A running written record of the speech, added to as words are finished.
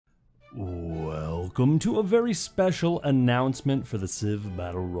Welcome to a very special announcement for the Civ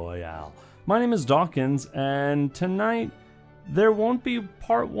Battle Royale. My name is Dawkinzz, and tonight there won't be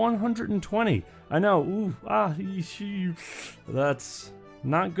part 120. I know, that's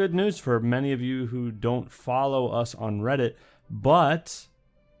not good news for many of you who don't follow us on Reddit, but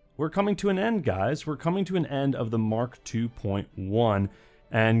we're coming to an end, guys. We're coming to an end of the Mark 2.1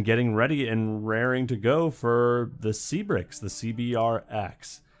 and getting ready and raring to go for the Cbrix, the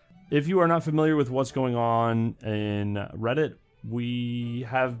CBRX. If you are not familiar with what's going on in Reddit, we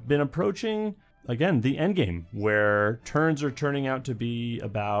have been approaching, again, the endgame, where turns are turning out to be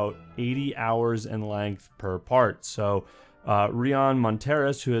about 80 hours in length per part. So Rian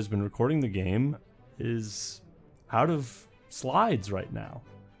Monteris, who has been recording the game, is out of slides right now.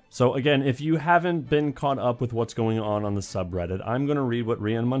 So again, if you haven't been caught up with what's going on the subreddit, I'm going to read what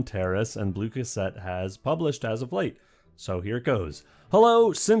Rian Monteris and Blue Cassette has published as of late. So here it goes.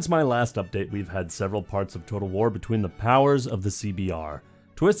 Hello, since my last update we've had several parts of Total War between the powers of the CBR.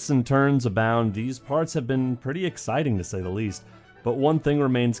 Twists and turns abound, these parts have been pretty exciting to say the least, but one thing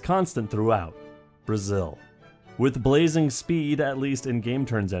remains constant throughout: Brazil. With blazing speed, at least in game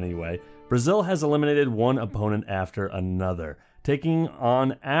turns anyway, Brazil has eliminated one opponent after another, taking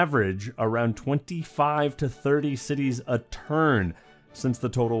on average around 25 to 30 cities a turn since the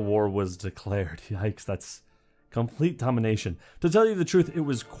Total War was declared. Yikes, that's complete domination. To tell you the truth, it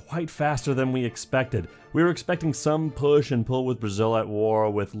was quite faster than we expected. We were expecting some push and pull with Brazil at war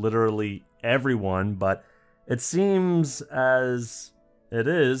with literally everyone, but it seems as it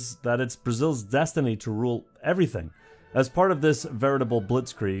is that it's Brazil's destiny to rule everything. As part of this veritable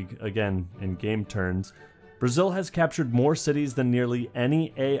blitzkrieg, again in game turns, Brazil has captured more cities than nearly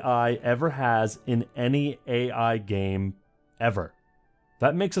any AI ever has in any AI game ever.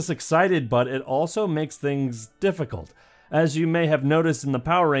 That makes us excited, but it also makes things difficult. As you may have noticed in the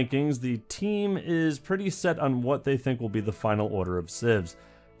power rankings, the team is pretty set on what they think will be the final order of civs.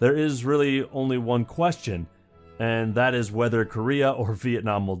 There is really only one question, and that is whether Korea or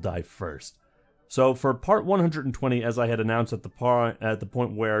Vietnam will die first. So for part 120, as I had announced at the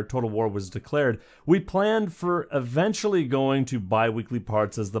point where Total War was declared, we planned for eventually going to bi-weekly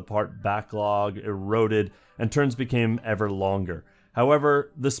parts as the part backlog eroded and turns became ever longer.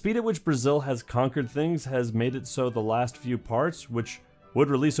 However, the speed at which Brazil has conquered things has made it so the last few parts, which would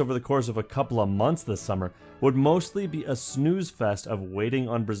release over the course of a couple of months this summer, would mostly be a snooze fest of waiting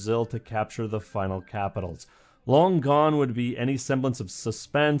on Brazil to capture the final capitals. Long gone would be any semblance of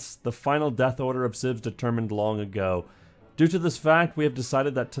suspense, the final death order of civs determined long ago. Due to this fact, we have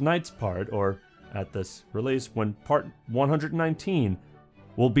decided that tonight's part, or at this release, when part 119,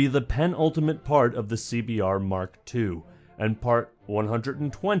 will be the penultimate part of the CBR Mark II. And part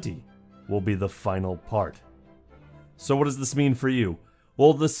 120 will be the final part. So what does this mean for you?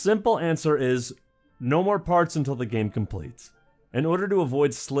 Well, the simple answer is no more parts until the game completes. In order to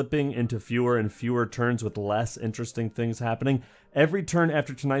avoid slipping into fewer and fewer turns with less interesting things happening, every turn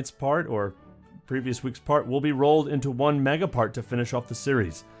after tonight's part, or previous week's part, will be rolled into one mega part to finish off the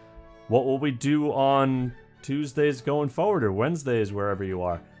series. What will we do on Tuesdays going forward, or Wednesdays, wherever you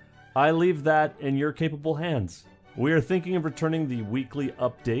are? I leave that in your capable hands. We are thinking of returning the weekly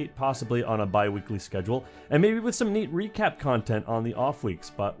update, possibly on a bi-weekly schedule, and maybe with some neat recap content on the off weeks,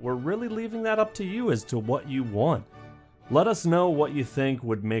 but we're really leaving that up to you as to what you want. Let us know what you think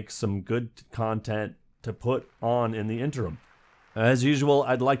would make some good content to put on in the interim. As usual,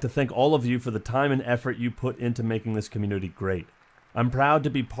 I'd like to thank all of you for the time and effort you put into making this community great. I'm proud to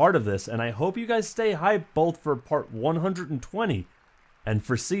be part of this, and I hope you guys stay hyped both for part 120 and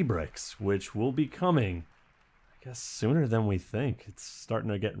for Cbrix, which will be coming, I guess, sooner than we think. It's starting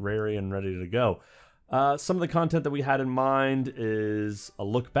to get rare and ready to go. Some of the content that we had in mind is a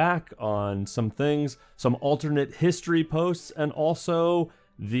look back on some things, some alternate history posts, and also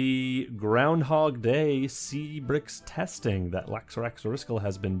the Groundhog Day Cbrix testing that Laxaraxoriscal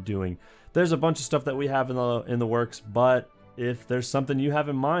has been doing. There's a bunch of stuff that we have in the works, but if there's something you have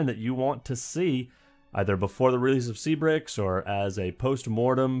in mind that you want to see, either before the release of Cbrix or as a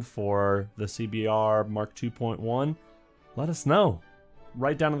post-mortem for the CBR Mark 2.1, let us know.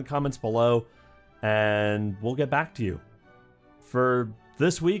 Write down in the comments below, and we'll get back to you. For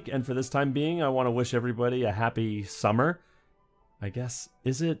this week and for this time being, I want to wish everybody a happy summer. I guess,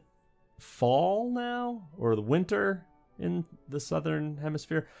 is it fall now? Or the winter in the southern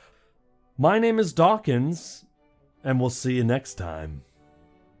hemisphere? My name is Dawkinzz, and we'll see you next time.